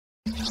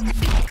Hi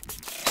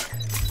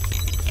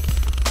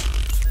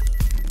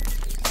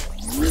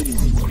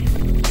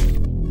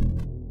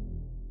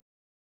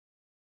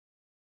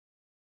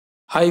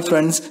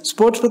friends,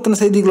 sports பத்தின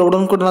செய்திகளை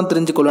உடனுக்குடன்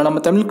தெரிஞ்சுக்கொள்ள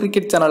நம்ம தமிழ்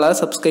கிரிக்கெட் சேனலை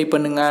சப்ஸ்கிரைப்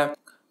பண்ணுங்க.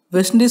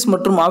 வெஸ்ட் இண்டீஸ்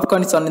மற்றும்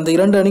ஆப்கானிஸ்தான் இந்த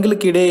இரண்டு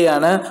அணிகளுக்கு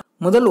இடையேயான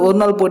முதல்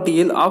ஒருநாள்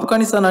போட்டியில்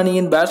ஆப்கானிஸ்தான்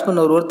அணியின்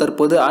பேட்ஸ்மேன் ஒருவர்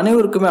தற்போது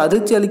அனைவருக்குமே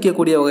அதிர்ச்சி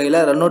அளிக்கக்கூடிய வகையில்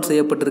ரன் அவுட்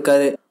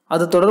செய்யப்பட்டிருக்காரு.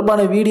 அது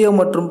தொடர்பான வீடியோ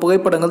மற்றும்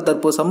புகைப்படங்கள்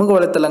தற்போது சமூக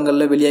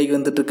வலைத்தளங்களில் வெளியாகி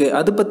வந்துட்டு இருக்கு.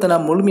 அது பற்றின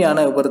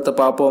முழுமையான விவரத்தை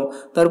பார்ப்போம்.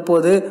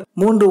 தற்போது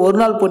 3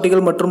 ஒருநாள்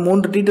போட்டிகள் மற்றும்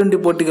 3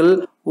 T20 போட்டிகள்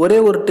ஒரே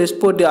ஒரு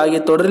டெஸ்ட் போட்டி ஆகிய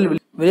தொடரில்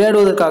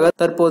விளையாடுவதற்காக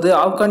தற்போது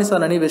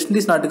ஆப்கானிஸ்தான் அணி வெஸ்ட்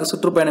இண்டீஸ் நாட்டுக்கு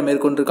சுற்றுப்பயணம்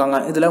மேற்கொண்டிருக்காங்க.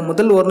 இதுல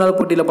முதல் ஒருநாள்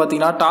போட்டியில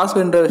பாத்தீங்கன்னா டாஸ்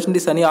வென்ற வெஸ்ட்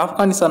இண்டீஸ் அணி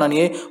ஆப்கானிஸ்தான்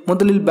அணியை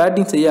முதலில்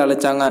பேட்டிங் செய்ய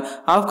அழைச்சாங்க.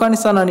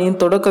 ஆப்கானிஸ்தான் அணியின்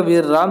தொடக்க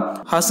வீரரா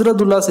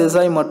ஹஸ்ரதுல்லா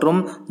செசாய் மற்றும்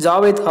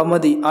ஜாவேத்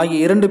ஹமதி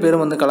ஆகிய 2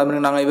 பேரும்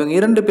கிளம்பினாங்க. இவங்க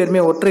 2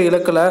 பேருமே ஒற்றை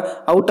இலக்கில்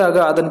அவுட்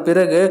ஆக அதன்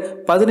பிறகு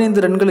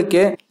 15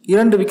 ரன்களுக்கே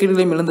 2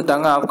 விக்கெட்டுகளையும்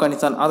இழந்துட்டாங்க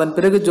ஆப்கானிஸ்தான். அதன்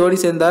பிறகு ஜோடி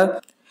சேர்ந்த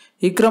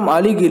இக்ரம்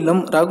அலி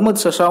கில்லும்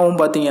ரஹ்மத் ஷஷாவும்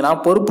பார்த்தீங்கன்னா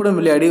பொறுப்புடன்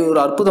விளையாடி ஒரு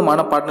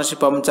அற்புதமான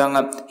பார்ட்னர்ஷிப்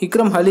அமைச்சாங்க.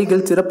 இக்ரம் அலி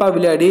கில் சிறப்பாக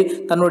விளையாடி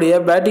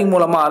தன்னுடைய பேட்டிங்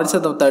மூலமா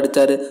அரைசதத்தை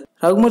அடிச்சாரு.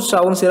 ரஹ்மத்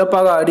ஷாவும்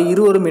சிறப்பாக ஆடி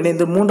இருவரும்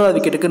இணைந்து 3வது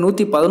விக்கெட்டுக்கு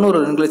 111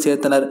 ரன்களை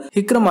சேர்த்தனர்.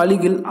 இக்ரம் அலி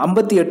கில்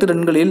 58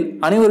 ரன்களில்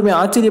அனைவருமே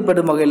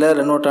ஆச்சரியப்படும் வகையில்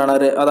ரன் அவுட்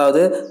ஆனார்.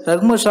 அதாவது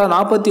ரஹ்மத் ஷா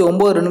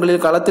 49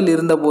 ரன்களில் களத்தில்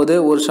இருந்த போது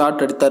ஒரு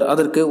ஷாட் அடித்தார்.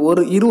 அதற்கு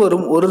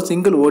இருவரும் ஒரு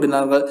சிங்கிள்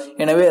ஓடினார்கள்.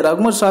 எனவே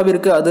ரஹ்மத்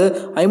ஷாவிற்கு அது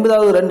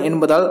 50வது ரன்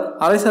என்பதால்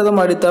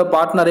அரைசதம் அடித்த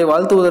பார்ட்னரை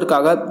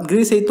வாழ்த்துவதற்காக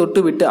கிரீஸை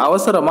தொட்டுவிட்டு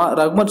அவசரமா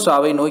ரஹ்மத்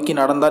ஷாவை நோக்கி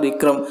நடந்தார்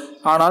இக்ரம்.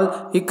 ஆனால்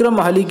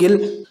இக்ரம் அலி கில்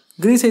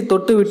கிரீஸை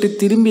தொட்டுவிட்டு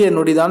திரும்பிய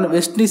நொடிதான்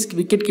வெஸ்ட் இண்டீஸ்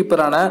விக்கெட்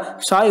கீப்பரான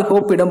ஷாய்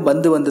ஹோப்பிடம்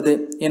பந்து வந்தது.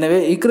 எனவே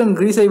இக்ரம்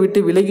கிரீஸை விட்டு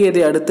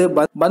விலகியதை அடுத்து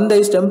பந்தை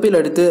ஸ்டம்பில்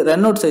அடித்து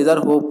ரன் அவுட்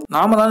செய்தார் ஹோப்.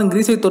 நாம தான்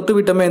கிரீஸை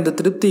தொட்டுவிட்டோமே என்ற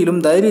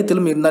திருப்தியிலும்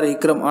தைரியத்திலும் இருந்தார்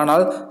இக்ரம்.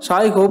 ஆனால்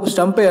ஷாய் ஹோப்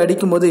ஸ்டம்பை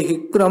அடிக்கும் போது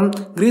இக்ரம்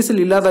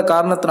கிரீஸில் இல்லாத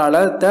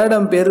காரணத்தினால 3rd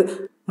அம்பையர்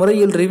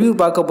முறையில் ரிவ்யூ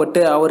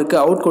பார்க்கப்பட்டு அவருக்கு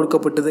அவுட்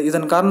கொடுக்கப்பட்டது.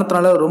 இதன்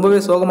காரணத்தினால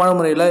ரொம்பவே சோகமான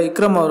முறையில்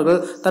இக்ரம்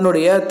அவர்கள்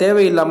தன்னுடைய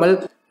தேவையில்லாமல்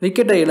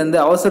விக்கெட்டை இழந்து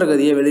அவசர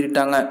கதியை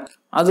வெளியிட்டாங்க.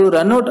 அது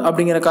ரன் அவுட்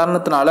அப்படிங்கிற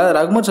காரணத்தினால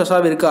ரஹ்மத்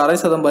ஷஷாவிற்கு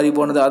அரைசதம் பறி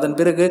போனது. அதன்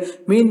பிறகு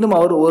மீண்டும்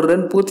அவர் ஒரு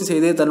ரன் பூர்த்தி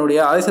செய்து தன்னுடைய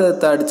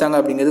அரைசதத்தை அடிச்சாங்க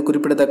அப்படிங்கிறது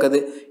குறிப்பிடத்தக்கது.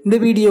 இந்த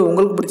வீடியோ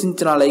உங்களுக்கு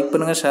பிடிச்சிருந்துச்சுன்னா லைக்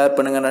பண்ணுங்க, ஷேர்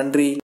பண்ணுங்க.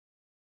 நன்றி.